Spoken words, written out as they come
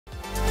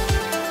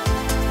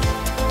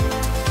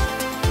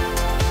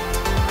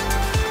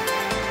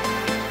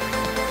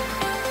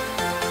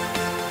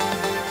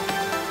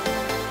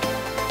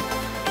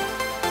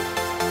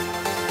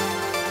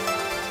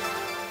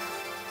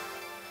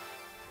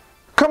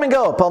Coming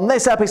up on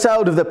this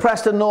episode of the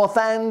Preston North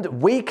End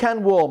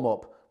Weekend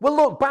Warm-Up, we'll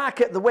look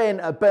back at the win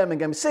at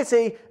Birmingham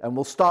City and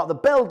we'll start the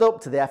build-up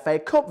to the FA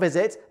Cup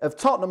visit of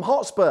Tottenham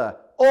Hotspur.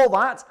 All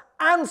that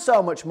and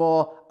so much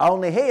more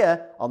only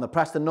here on the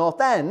Preston North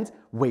End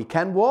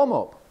Weekend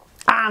Warm-Up.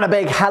 And a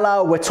big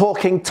hello, we're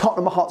talking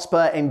Tottenham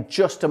Hotspur in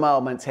just a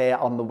moment here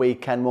on the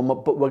Weekend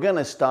Warm-Up, but we're going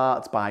to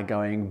start by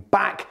going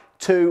back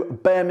to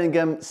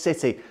Birmingham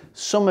City.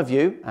 Some of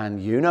you,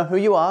 and you know who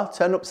you are,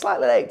 turned up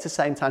slightly late to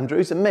St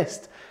Andrews and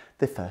missed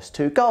the first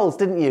two goals,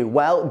 didn't you?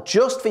 Well,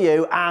 just for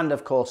you and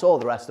of course all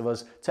the rest of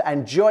us to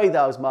enjoy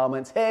those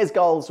moments, here's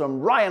goals from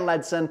Ryan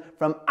Ledson,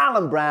 from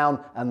Alan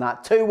Brown and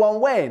that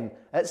 2-1 win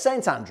at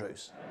St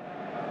Andrews.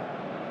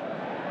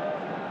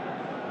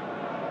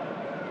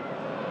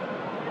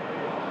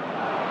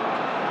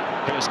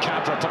 Here's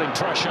Cabra putting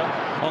pressure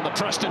on the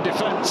Preston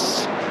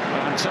defence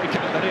and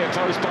taken at the near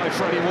post by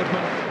Freddie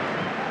Woodman.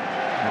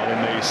 Well,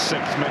 in the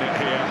 6th minute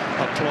here,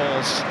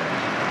 applause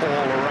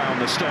all around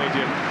the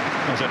stadium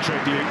as a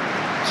tribute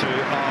to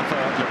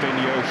Arthur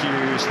Lavinia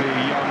Hughes, the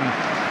young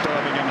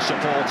Birmingham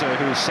supporter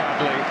who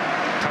sadly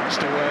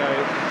passed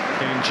away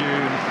in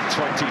June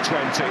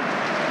 2020.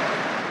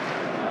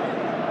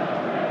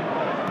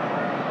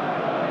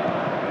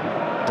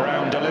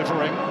 Brown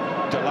delivering,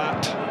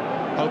 Delap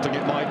hoping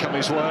it might come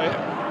his way.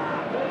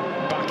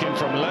 Back in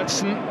from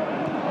Ledson.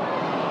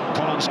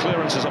 Collins'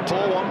 clearance is a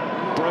poor one.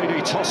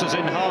 Brady tosses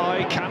in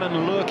high,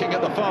 Cannon lurking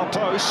at the far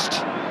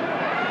post.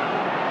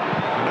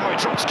 And now he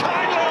drops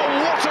kindly.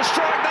 Oh, what a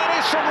strike that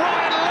is from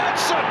Ryan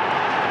Ledson!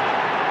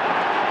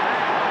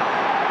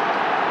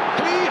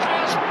 He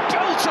has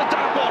belted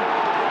that one.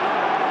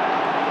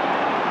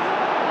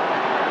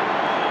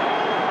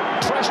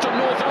 Preston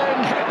North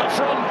End hit the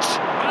front,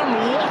 and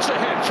what a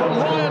hit from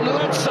Ryan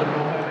Ledson!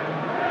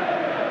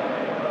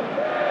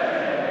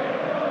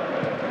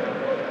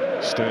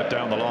 Stirred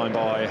down the line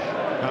by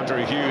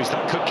Andrew Hughes,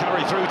 that could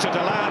carry through to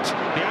Delap.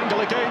 The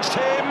angle against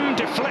him,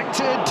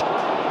 deflected,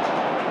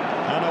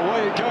 and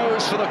away it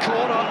goes for the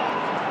corner.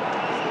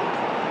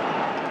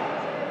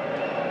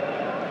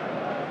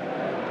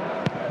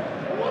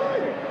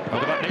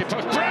 Over that near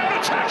post, Brown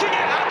attacking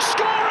it and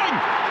scoring!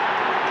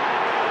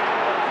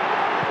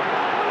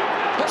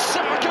 The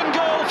second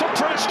goal for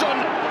Preston,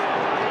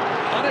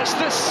 and it's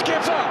the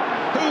skipper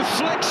who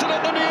flicks it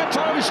at the near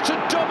post to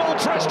double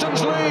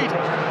Preston's lead.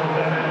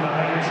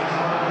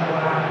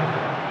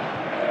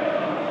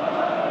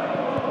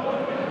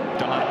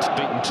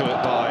 Beaten to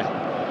it by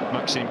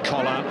Maxime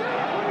Collin.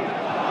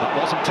 That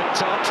wasn't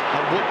picked up,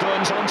 and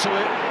Woodburn's onto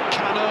it.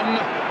 Cannon.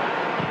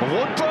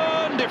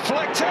 Woodburn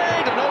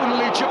deflected and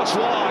only just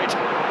wide.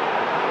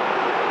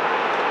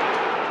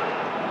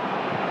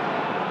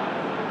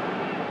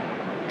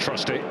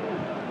 Trusty.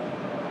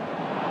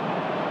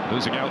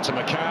 Losing out to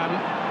McCann.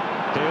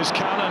 Here's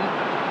Cannon.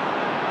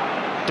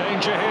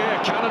 Danger here.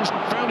 Cannon's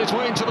found his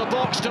way into the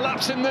box.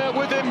 Delap's in there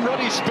with him.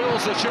 Ruddy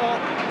spills the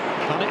shot,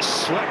 and it's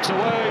swept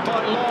away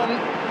by Long.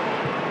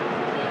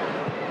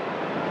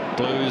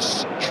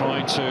 Blues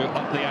trying to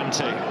up the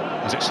ante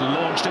as it's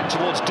launched in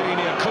towards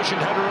Deeney, a cushioned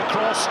header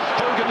across.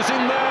 Hogan is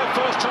in there,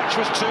 first touch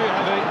was too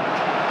heavy,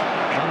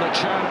 and the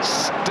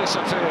chance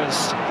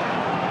disappears.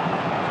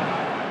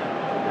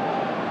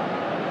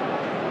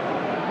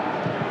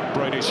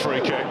 Brady's free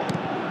kick,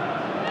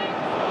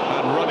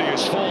 and Ruddy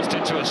is forced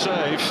into a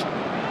save.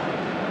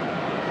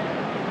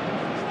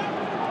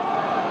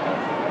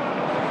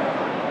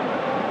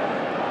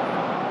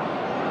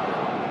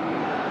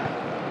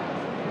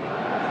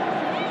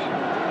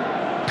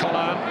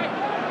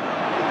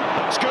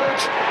 That's good.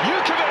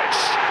 Jukovic!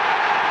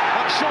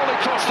 That surely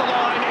crossed the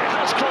line. It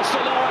has crossed the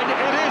line.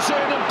 It is in,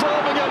 and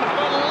Birmingham have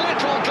a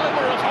little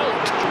glimmer of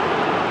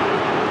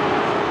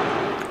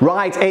hope.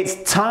 Right, it's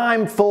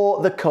time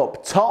for the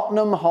Cup.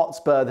 Tottenham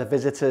Hotspur, the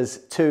visitors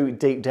to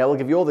Deepdale. We'll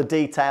give you all the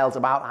details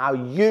about how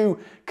you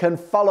can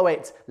follow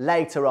it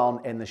later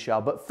on in the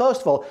show. But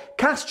first of all,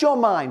 cast your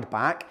mind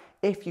back.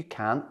 If you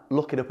can,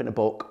 look it up in a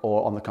book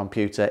or on the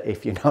computer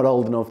if you're not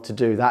old enough to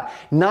do that.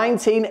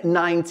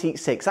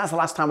 1996, that's the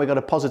last time we got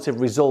a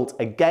positive result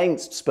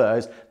against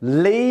Spurs.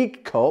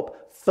 League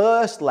Cup,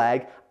 first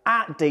leg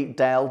at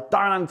Deepdale.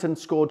 Darlington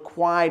scored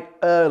quite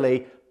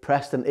early.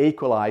 Preston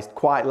equalised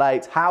quite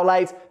late. How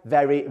late?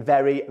 Very,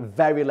 very,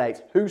 very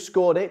late. Who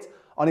scored it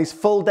on his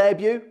full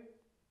debut?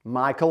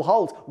 Michael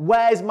Holt.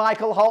 Where's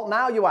Michael Holt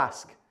now, you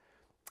ask?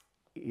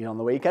 You're on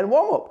the Weekend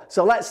Warm-Up.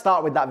 So let's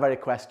start with that very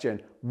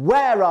question.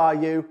 Where are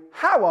you?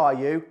 How are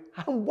you?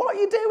 And what are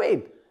you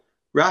doing?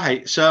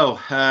 Right. So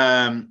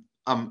I'm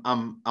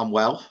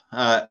well.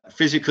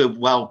 Physically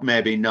well,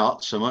 maybe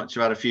not so much.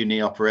 I've had a few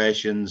knee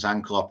operations,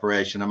 ankle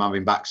operation. I'm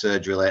having back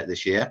surgery later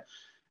this year.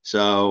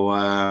 So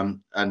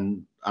and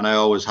I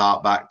always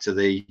hark back to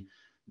the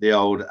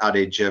old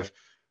adage of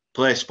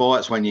play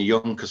sports when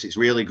you're young because it's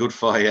really good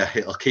for you.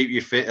 It'll keep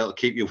you fit. It'll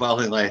keep you well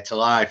in later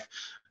life.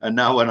 And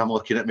now when I'm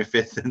looking at my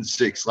 5th and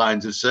 6th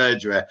lines of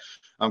surgery,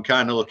 I'm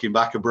kind of looking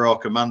back a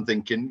broken man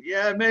thinking,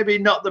 yeah, maybe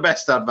not the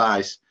best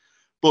advice,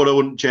 but I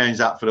wouldn't change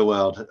that for the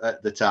world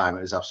at the time.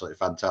 It was absolutely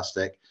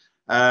fantastic.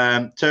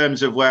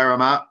 Terms of where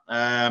I'm at,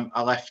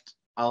 I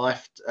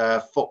left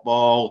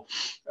football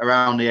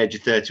around the age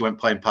of 30. Went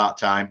playing part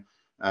time.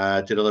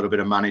 Did a little bit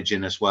of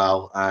managing as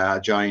well. I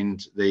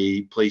joined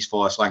the police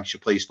force,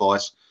 Lancashire Police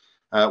Force,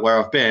 where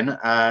I've been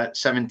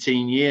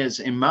 17 years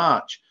in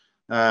March.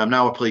 I'm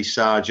now a police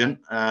sergeant,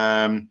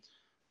 and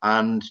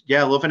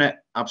yeah, loving it.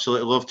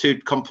 Absolutely love. Two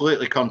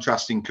completely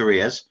contrasting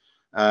careers,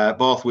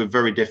 both with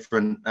very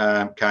different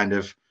kind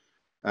of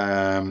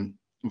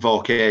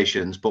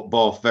vocations, but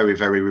both very,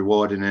 very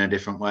rewarding in a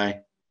different way.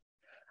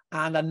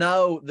 And I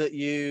know that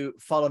you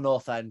follow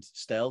North End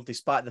still,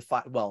 despite the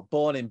fact, well,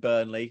 born in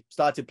Burnley,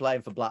 started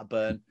playing for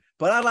Blackburn.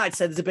 But I'd like to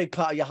say there's a big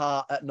part of your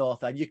heart at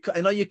North End.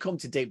 I know you come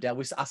to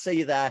Deepdale. I see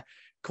you there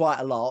quite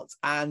a lot.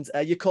 And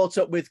you caught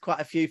up with quite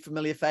a few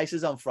familiar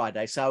faces on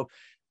Friday. So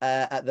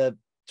at the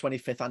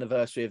 25th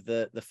anniversary of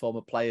the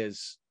former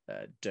players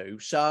do.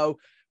 So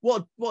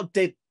what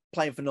did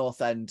playing for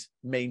North End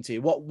mean to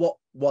you? What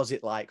was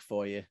it like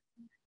for you?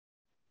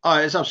 Oh,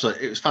 it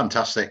was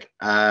fantastic.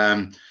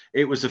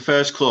 It was the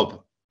first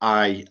club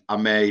I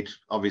made,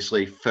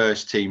 obviously,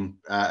 first team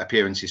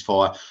appearances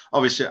for.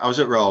 Obviously, I was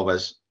at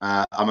Rovers.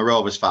 I'm a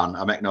Rovers fan.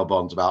 I make no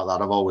bones about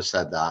that. I've always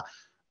said that.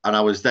 And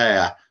I was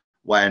there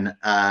when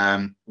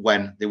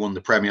they won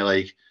the Premier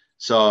League.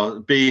 So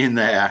being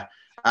there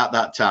at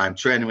that time,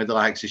 training with the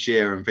likes of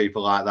Shearer and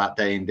people like that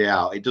day in, day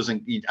out, I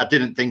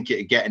didn't think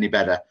it'd get any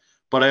better.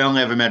 But I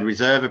only ever made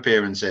reserve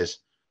appearances.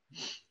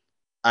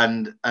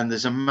 And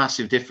there's a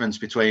massive difference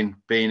between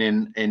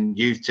being in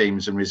youth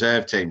teams and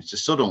reserve teams. To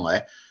suddenly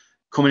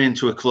coming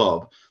into a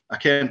club, I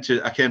came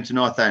to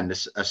North End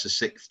as a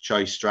sixth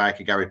choice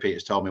striker. Gary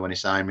Peters told me when he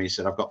signed me, he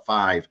said, "I've got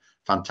 5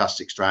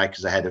 fantastic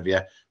strikers ahead of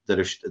you that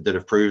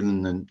have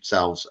proven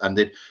themselves."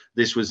 And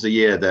this was the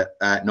year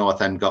that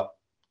North End got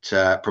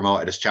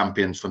promoted as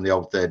champions from the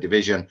old 3rd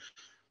division.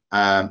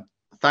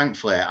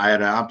 Thankfully, I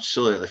had an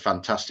absolutely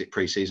fantastic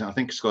pre-season. I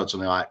think I scored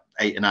something like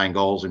 8 or 9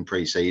 goals in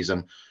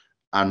pre-season.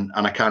 And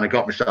I kind of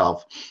got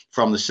myself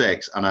from the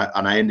 6th, and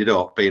I ended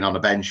up being on the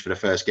bench for the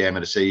first game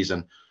of the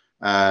season.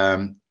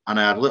 And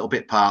I had a little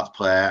bit part to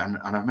play, and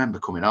I remember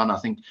coming on.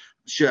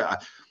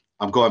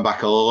 I'm going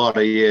back a lot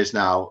of years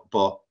now,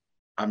 but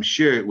I'm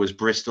sure it was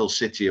Bristol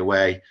City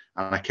away,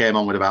 and I came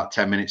on with about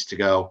 10 minutes to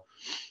go.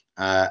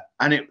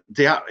 And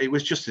it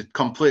was just a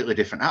completely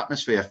different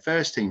atmosphere.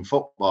 First team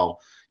football,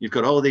 you've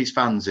got all these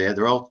fans here,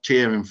 they're all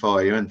cheering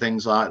for you and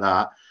things like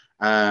that.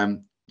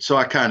 So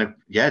I kind of,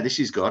 this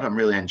is good. I'm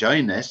really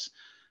enjoying this.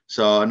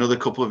 So another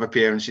couple of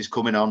appearances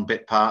coming on,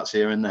 bit parts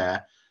here and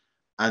there.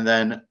 And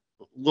then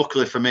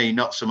luckily for me,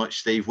 not so much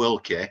Steve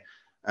Wilkie.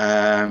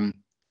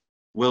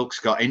 Wilkes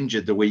got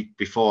injured the week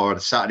before, the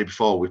Saturday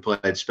before we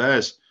played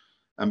Spurs.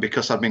 And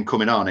because I'd been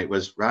coming on, it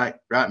was, right,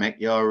 Mick,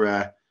 you're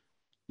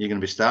going to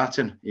be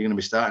starting. You're going to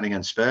be starting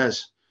against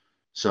Spurs.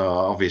 So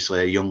obviously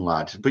a young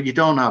lad. But you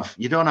don't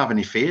have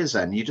any fears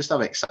then. You just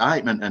have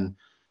excitement and,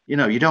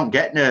 you don't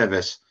get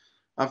nervous.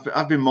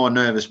 I've been more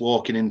nervous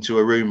walking into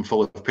a room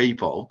full of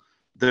people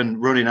than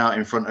running out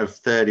in front of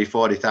 30,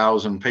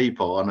 40,000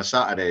 people on a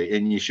Saturday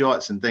in your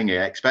shorts and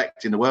thingy,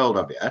 expecting the world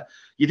of you.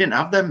 You didn't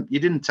have them. You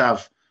didn't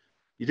have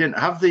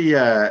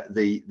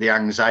the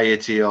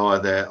anxiety or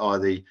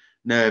the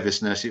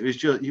nervousness. It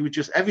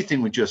was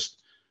everything was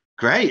just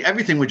great.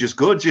 Everything was just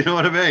good. You know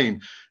what I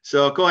mean?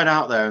 So going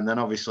out there and then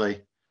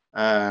obviously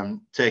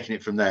taking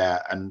it from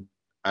there and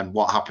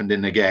what happened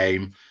in the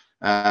game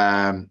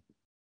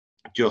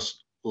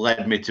just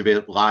led me to be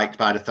liked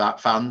by the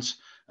fans.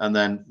 And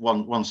then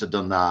once I'd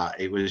done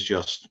that, it was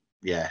just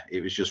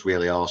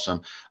really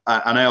awesome.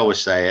 And I always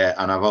say it,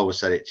 and I've always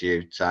said it to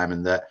you,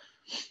 Simon, that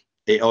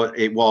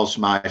it was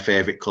my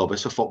favourite club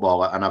as a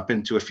footballer. And I've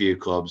been to a few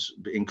clubs,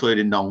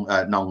 including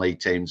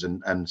non-league teams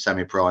and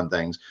semi-pro and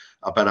things.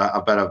 I bet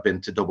I've been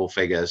to double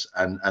figures,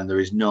 and there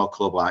is no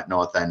club like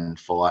North End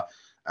for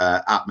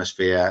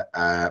atmosphere,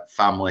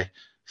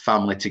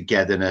 family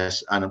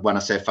togetherness. And when I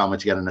say family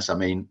togetherness, I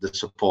mean the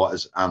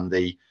supporters and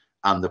the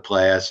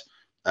players.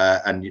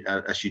 And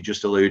as you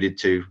just alluded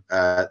to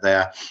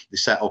there, they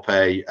set up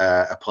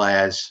a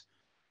players,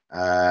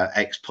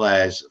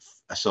 ex-players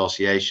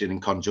association in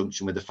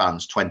conjunction with the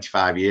fans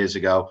 25 years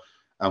ago.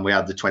 And we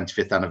had the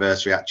 25th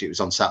anniversary. Actually, it was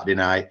on Saturday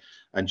night.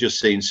 And just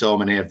seeing so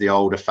many of the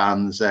older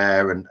fans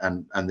there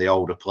and the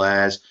older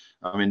players.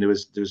 I mean, there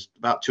was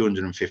about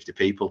 250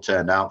 people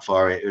turned out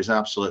for it. It was an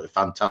absolutely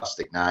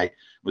fantastic night.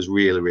 It was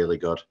really, really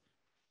good.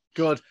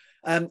 Good.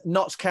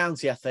 Notts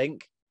County, I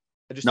think.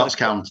 Notts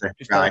County,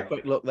 just right. Had a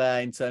quick look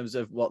there in terms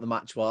of what the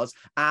match was.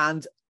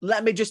 And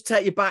let me just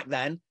take you back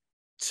then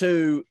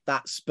to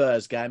that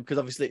Spurs game, because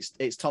obviously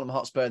it's Tottenham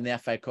Hotspur in the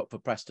FA Cup for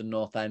Preston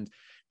North End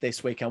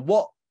this weekend.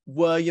 What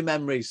were your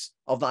memories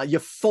of that?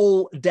 Your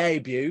full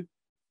debut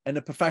in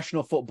a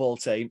professional football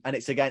team, and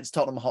it's against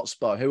Tottenham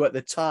Hotspur, who at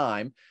the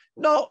time,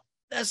 not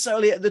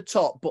necessarily at the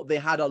top, but they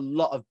had a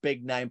lot of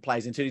big name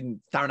players, including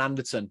Darren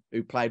Anderton,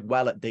 who played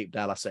well at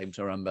Deepdale, I seem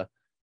to remember.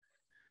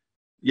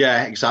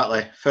 Yeah,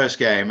 exactly. First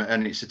game,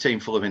 and it's a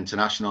team full of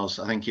internationals.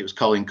 I think it was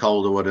Colin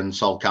Calderwood and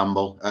Sol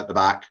Campbell at the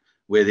back,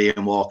 with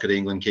Ian Walker, the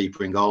England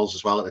keeper, in goals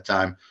as well at the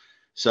time.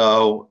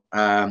 So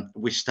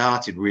we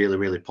started really,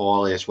 really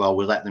poorly as well.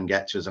 We let them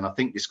get to us, and I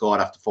think they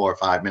scored after 4 or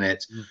 5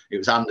 minutes. It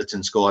was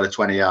Anderton scored a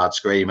 20-yard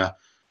screamer.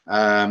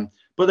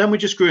 But then we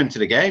just grew into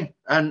the game,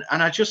 and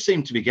I just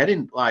seemed to be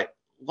getting like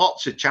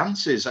lots of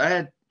chances. I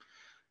had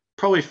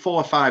probably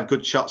 4 or 5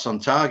 good shots on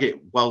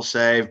target, well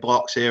saved,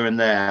 blocks here and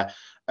there,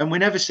 and we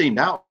never seemed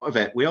out of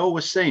it. We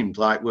always seemed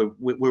like we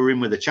were in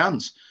with a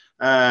chance.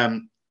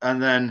 And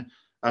then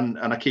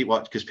I keep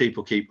watching because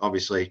people keep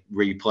obviously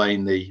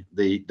replaying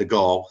the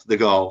goal.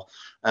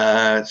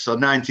 So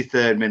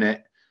 93rd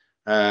minute,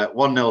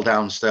 1-0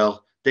 down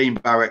still. Dean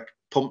Barrett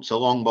pumps a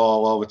long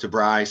ball over to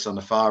Bryce on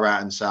the far right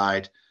hand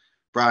side.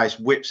 Bryce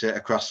whips it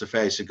across the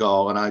face of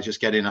goal, and I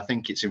just get in. I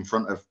think it's in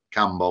front of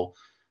Campbell,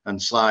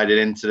 and slide it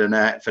into the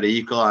net for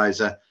the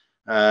equaliser.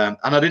 And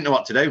I didn't know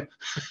what to do,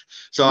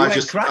 so I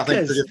just ran.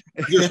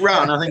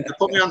 I think I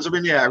put my hands up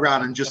in the air,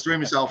 ran, and just threw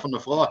myself on the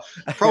floor.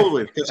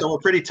 Probably because I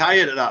was pretty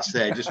tired at that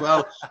stage as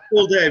well.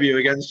 Full debut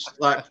against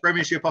like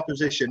Premiership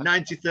opposition,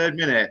 93rd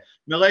minute.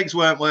 My legs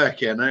weren't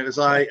working, and it was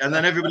like, and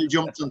then everybody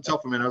jumped on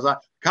top of me, and I was like,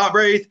 can't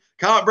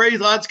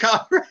breathe, lads,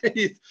 can't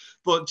breathe.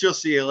 But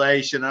just the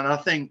elation, and I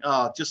think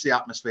just the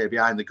atmosphere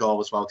behind the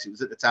goal as well, because it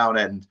was at the town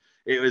end.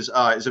 It was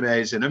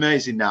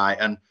amazing night,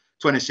 and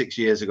 26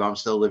 years ago, I'm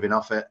still living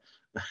off it.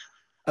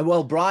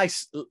 Well,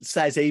 Bryce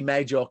says he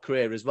made your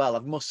career as well. I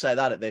must say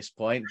that at this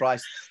point,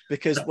 Bryce,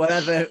 because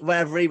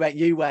wherever he went,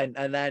 you went,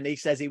 and then he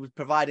says he was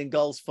providing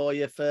goals for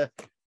you for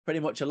pretty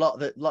much a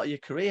lot of your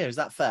career. Is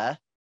that fair?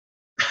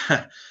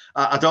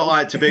 I don't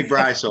like to big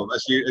Bryce up,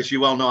 as you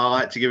well know. I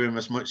like to give him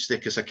as much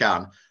stick as I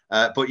can.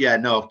 But yeah,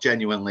 no,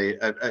 genuinely,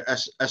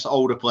 as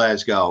older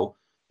players go,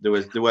 there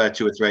were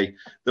 2 or 3,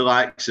 the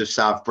likes of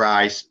Sav,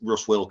 Bryce,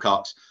 Russ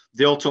Wilcox.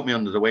 They all took me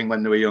under the wing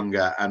when they were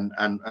younger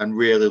and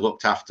really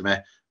looked after me.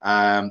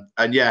 And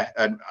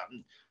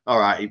all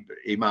right,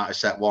 he might have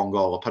set 1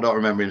 goal up. I don't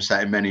remember him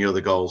setting many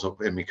other goals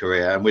up in my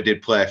career, and we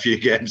did play a few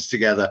games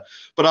together.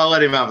 But I'll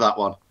let him have that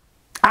one.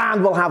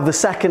 And we'll have the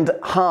second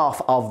half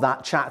of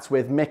that chat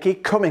with Mickey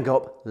coming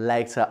up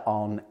later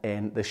on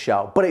in the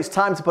show. But it's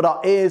time to put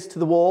our ears to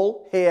the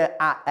wall here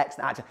at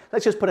Extant Action.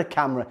 Let's just put a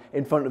camera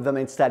in front of them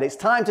instead. It's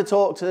time to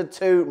talk to the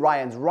 2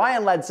 Ryans.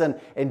 Ryan Ledson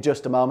in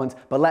just a moment,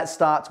 but let's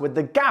start with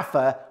the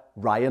gaffer,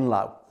 Ryan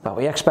Lowe. Well,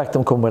 we expect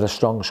them to come with a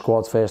strong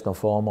squad first and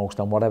foremost,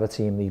 and whatever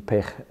team they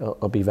pick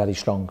will be very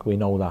strong. We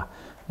know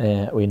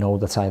that. We know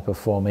the type of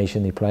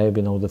formation they play.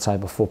 We know the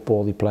type of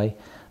football they play.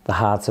 They're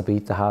hard to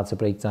beat. They're hard to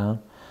break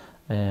down.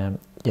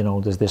 You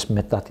know, there's this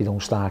myth that they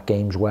don't start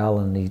games well,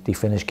 and they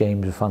finish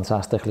games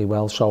fantastically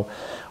well. So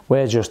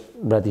we're just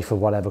ready for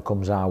whatever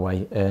comes our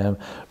way.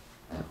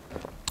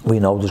 We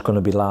know there's going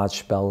to be large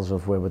spells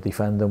of where we're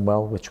defending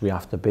well, which we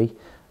have to be.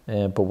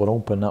 But we're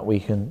hoping that we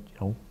can,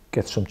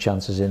 get some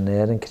chances in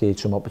there and create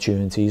some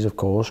opportunities, of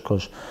course,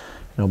 because,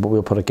 but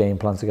we'll put a game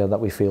plan together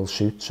that we feel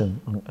suits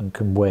and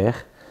can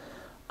work,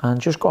 and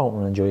just go out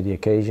and enjoy the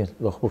occasion.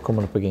 Look, we're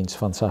coming up against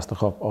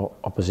fantastic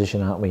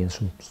opposition, aren't we, and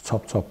some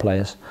top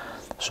players.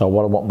 So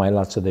what I want my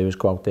lads to do is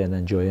go out there and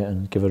enjoy it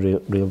and give a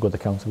real good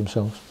account of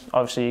themselves.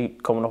 Obviously,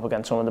 coming up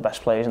against some of the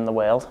best players in the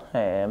world,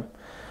 you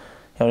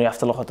have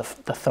to look at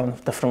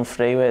the front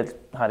 3 with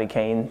Harry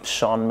Kane,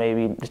 Son,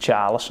 maybe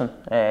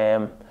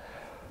Richarlison.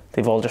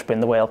 They've all just been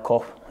the World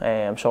Cup,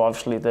 so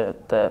obviously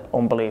they're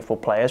unbelievable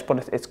players,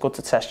 but it's good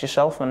to test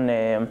yourself, and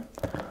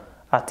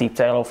at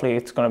Deepdale hopefully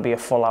it's going to be a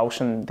full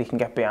house and they can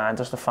get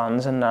behind us, the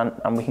fans,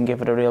 and we can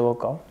give it a real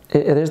good go.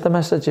 It is, the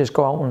message is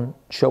go out and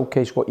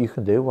showcase what you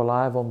can do. We're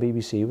live on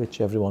BBC, which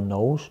everyone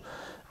knows,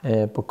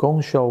 but go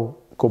and show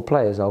good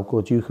players how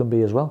good you can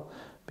be as well,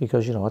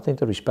 because I think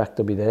the respect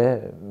will be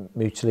there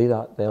mutually,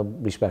 that they'll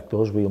respect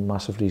us, we'll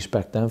massively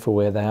respect them for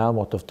where they are and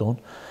what they've done.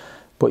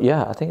 But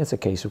yeah, I think it's a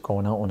case of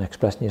going out and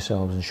expressing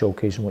yourselves and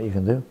showcasing what you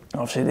can do.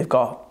 Obviously they've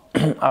got,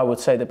 I would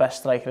say, the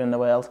best striker in the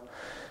world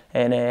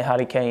in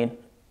Harry Kane.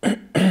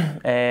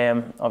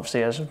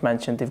 Obviously, as I've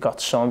mentioned, they've got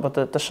Son, but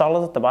they're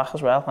solid at the back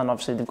as well. And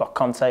obviously they've got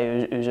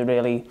Conte, who's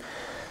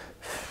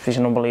he's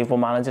an unbelievable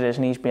manager,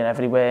 isn't he? He's been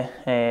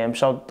everywhere.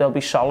 So they'll be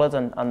solid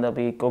and they'll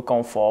be good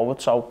going forward.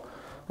 So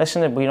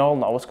listen, we all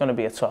know it's going to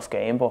be a tough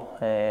game, but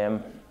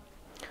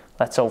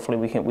let's hopefully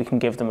we can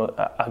give them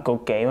a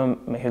good game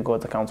and make a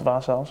good account of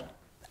ourselves.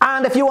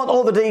 And if you want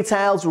all the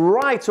details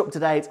right up to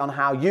date on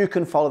how you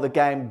can follow the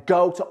game,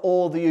 go to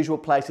all the usual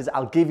places.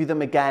 I'll give you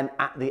them again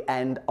at the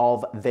end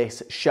of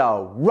this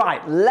show.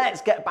 Right, let's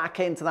get back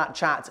into that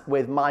chat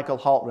with Michael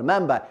Holt.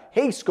 Remember,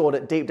 he scored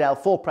at Deepdale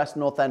for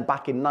Preston North End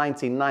back in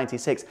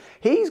 1996.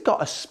 He's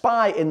got a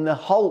spy in the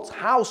Holt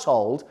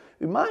household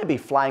who might be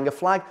flying a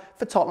flag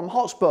for Tottenham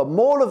Hotspur.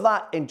 More of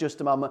that in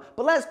just a moment,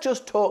 but let's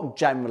just talk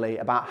generally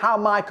about how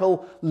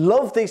Michael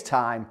loved his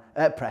time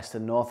at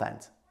Preston North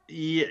End.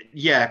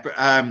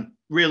 Yeah,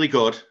 really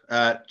good.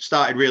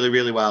 Started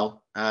really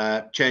well.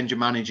 Change of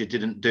manager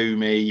didn't do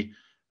me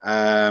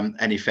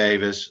any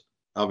favours.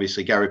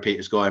 Obviously, Gary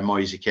Peters going,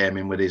 Moisey came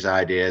in with his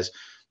ideas.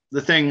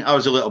 The thing I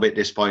was a little bit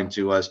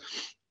disappointed was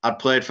I'd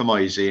played for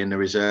Moisey in the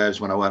reserves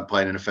when I weren't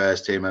playing in the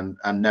first team and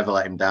never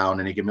let him down,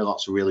 and he gave me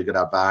lots of really good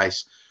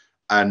advice.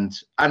 And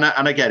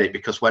I get it,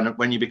 because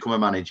when you become a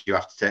manager, you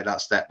have to take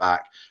that step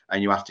back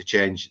and you have to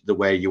change the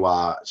way you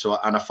are. So,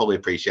 and I fully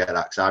appreciate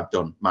that, because I've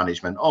done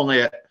management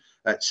only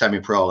at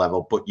semi-pro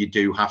level, but you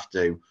do have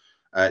to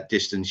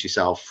distance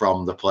yourself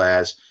from the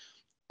players.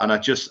 And I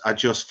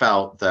just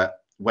felt that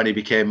when he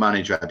became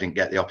manager, I didn't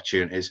get the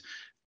opportunities.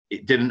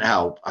 It didn't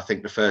help. I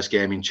think the first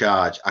game in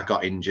charge, I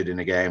got injured in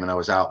a game and I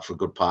was out for a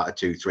good part of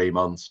 2-3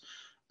 months.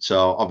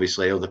 So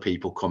obviously other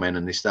people come in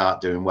and they start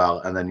doing well.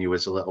 And then you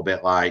was a little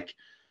bit like,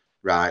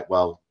 right,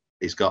 well,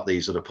 he's got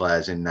these other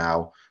players in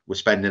now. We're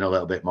spending a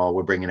little bit more.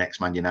 We're bringing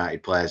ex-Man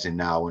United players in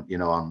now, you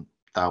know, on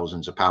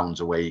thousands of pounds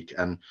a week.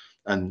 And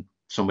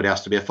somebody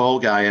has to be a fall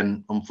guy.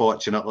 And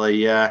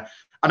unfortunately, I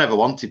never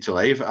wanted to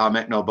leave. I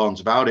make no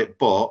bones about it.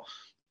 But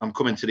I'm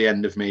coming to the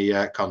end of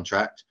my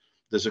contract.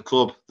 There's a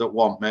club that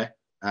want me,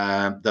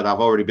 that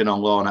I've already been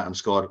on loan at and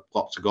scored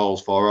lots of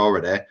goals for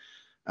already.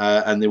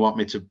 And they want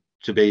me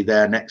to be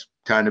their next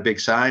kind of big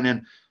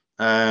signing.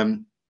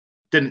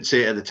 Didn't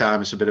see it at the time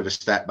as a bit of a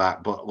step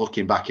back, but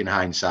looking back in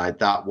hindsight,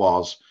 that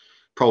was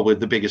probably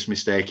the biggest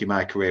mistake in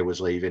my career,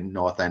 was leaving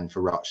North End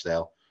for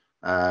Rochdale.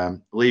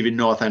 Leaving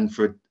North End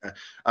for,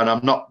 and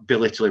I'm not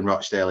belittling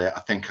Rochdale yet, I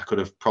think I could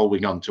have probably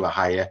gone to a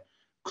higher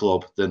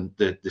club than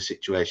the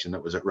situation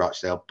that was at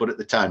Rochdale. But at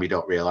the time, you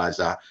don't realise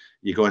that.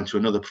 You go into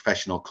another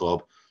professional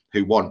club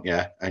who want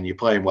you and you're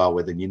playing well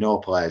with, and you know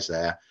players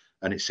there,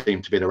 and it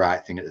seemed to be the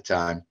right thing at the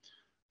time.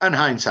 And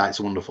hindsight's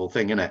a wonderful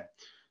thing, isn't it?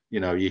 You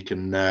know, you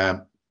can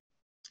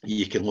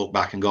look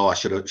back and go, I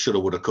shoulda,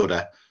 woulda,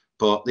 coulda.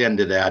 But at the end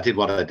of the day, I did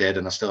what I did,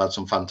 and I still had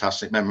some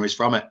fantastic memories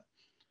from it.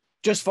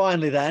 Just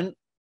finally then,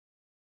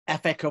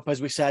 FA Cup,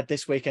 as we said,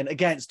 this weekend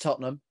against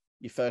Tottenham,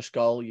 your first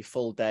goal, your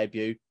full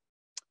debut.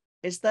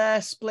 Is there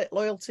split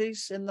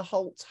loyalties in the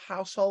Holt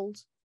household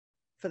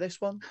for this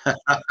one?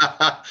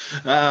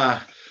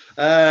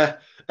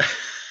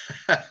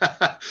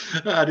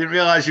 I didn't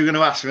realise you were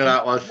going to ask me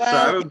that one.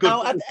 Well, so,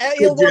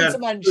 he'll want to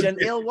mention.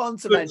 He'll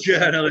want to mention.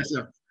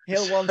 Journalism.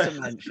 He'll want to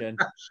mention.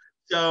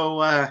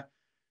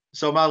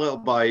 So my little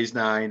boy is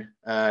 9.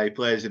 He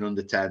plays in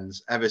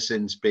under-10s.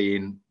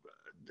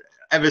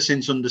 Ever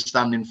since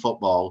understanding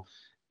football,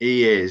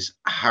 he is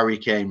Harry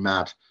Kane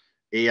mad.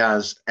 He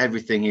has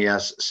everything. He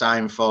has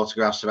signed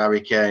photographs of Harry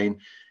Kane.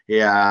 He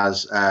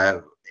has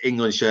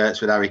England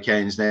shirts with Harry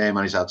Kane's name,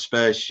 and he's had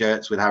Spurs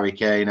shirts with Harry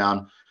Kane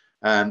on.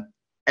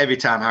 Every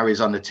time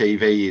Harry's on the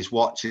TV, he's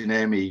watching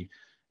him. He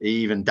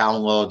even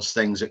downloads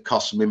things that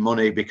cost me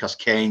money because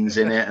Kane's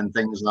in it and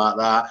things like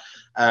that.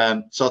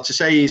 So to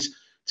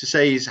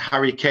say he's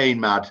Harry Kane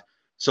mad.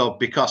 So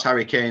because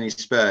Harry Kane is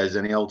Spurs,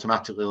 and he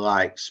automatically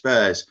likes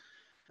Spurs.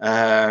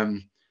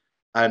 And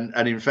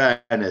in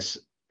fairness,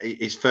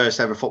 his first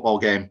ever football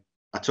game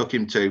I took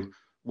him to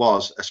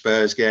was a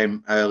Spurs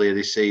game earlier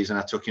this season.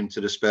 I took him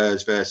to the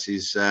Spurs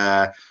versus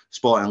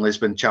Sporting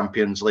Lisbon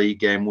Champions League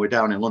game. We're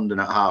down in London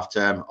at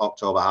half-term,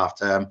 October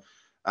half-term,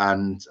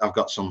 and I've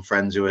got some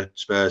friends who are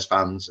Spurs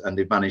fans, and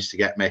they've managed to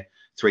get me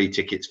 3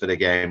 tickets for the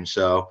game.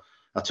 So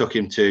I took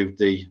him to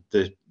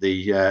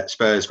the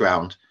Spurs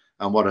ground,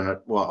 and what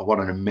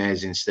an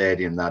amazing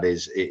stadium that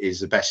is. It is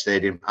the best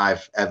stadium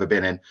I've ever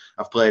been in.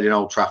 I've played in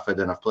Old Trafford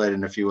and I've played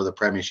in a few other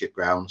Premiership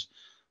grounds,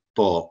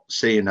 but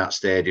seeing that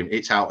stadium,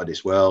 it's out of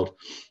this world.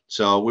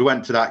 So we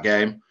went to that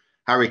game.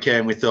 Harry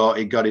Kane, we thought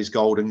he'd got his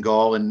golden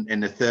goal in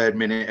the 3rd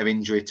minute of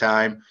injury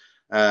time.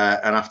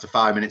 And after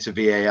 5 minutes of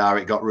VAR,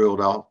 it got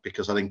ruled off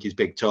because I think his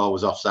big toe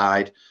was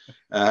offside.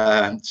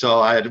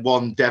 So I had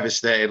one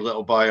devastated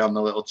little boy on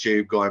the little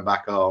tube going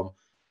back home.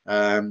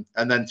 And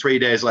then 3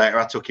 days later,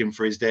 I took him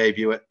for his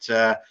debut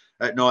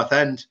at North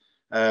End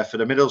for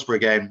the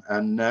Middlesbrough game.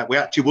 And we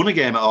actually won a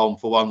game at home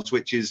for once,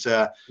 which is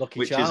an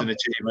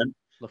achievement.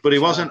 But he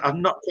wasn't.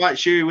 I'm not quite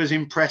sure he was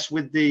impressed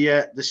with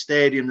the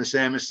stadium, the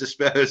same as the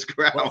Spurs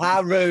ground. Well,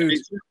 how rude!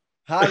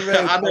 How rude!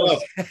 I know.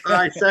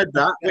 I said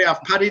that we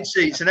have padded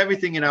seats and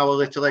everything in our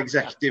little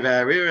executive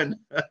area, and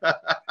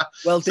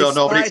well, so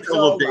nobody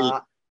still loved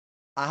it.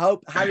 I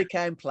hope Harry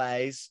Kane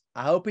plays.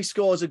 I hope he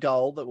scores a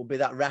goal that will be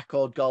that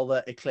record goal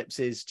that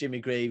eclipses Jimmy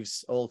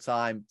Greaves all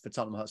time for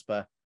Tottenham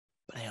Hotspur.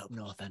 But I hope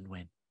North End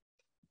win.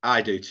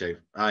 I do too.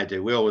 I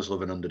do. We always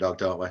love an underdog,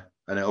 don't we?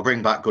 And it'll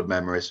bring back good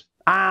memories.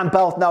 And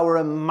both Noah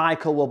and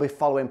Michael will be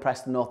following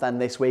Preston North End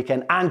this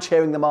weekend and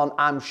cheering them on.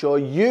 I'm sure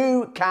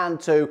you can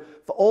too.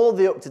 For all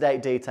the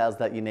up-to-date details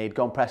that you need,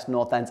 go on Preston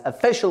North End's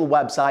official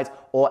website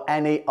or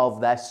any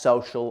of their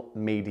social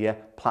media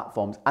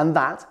platforms. And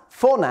that,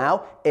 for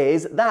now,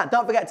 is that.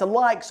 Don't forget to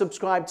like,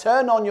 subscribe,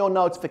 turn on your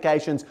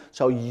notifications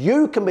so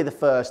you can be the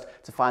first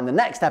to find the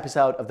next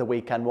episode of the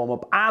Weekend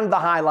Warm-Up and the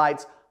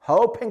highlights.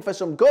 Hoping for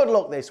some good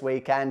luck this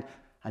weekend.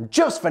 And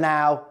just for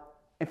now,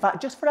 in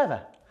fact, just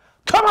forever,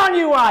 come on,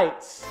 you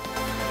Whites!